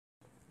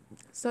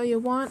So you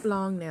want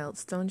long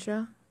nails, don't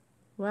you?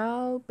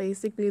 Well,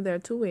 basically, there are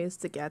two ways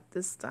to get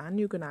this done.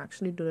 You can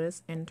actually do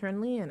this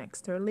internally and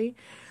externally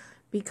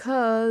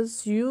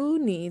because you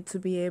need to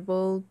be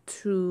able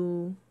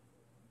to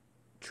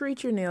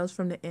treat your nails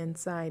from the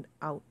inside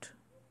out,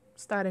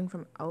 starting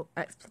from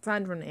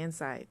the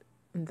inside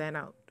and then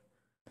out.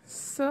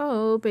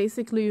 So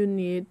basically, you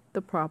need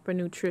the proper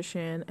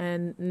nutrition,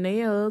 and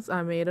nails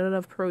are made out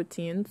of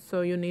protein.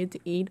 So you need to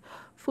eat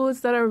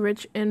foods that are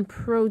rich in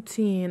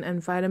protein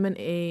and vitamin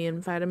A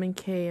and vitamin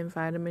K and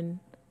vitamin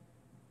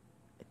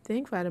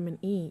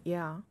E.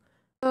 Yeah.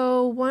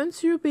 So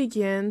once you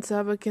begin to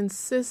have a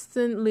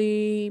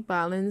consistently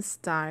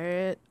balanced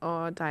diet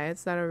or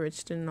diets that are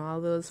rich in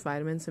all those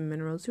vitamins and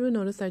minerals, you will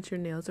notice that your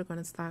nails are going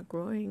to start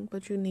growing,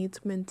 but you need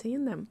to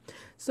maintain them.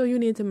 So you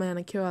need to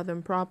manicure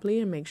them properly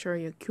and make sure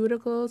your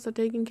cuticles are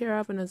taken care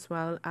of, and as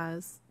well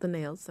as the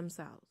nails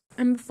themselves.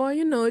 And before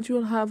you know it, you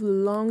will have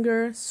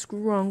longer,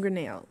 stronger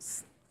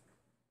nails.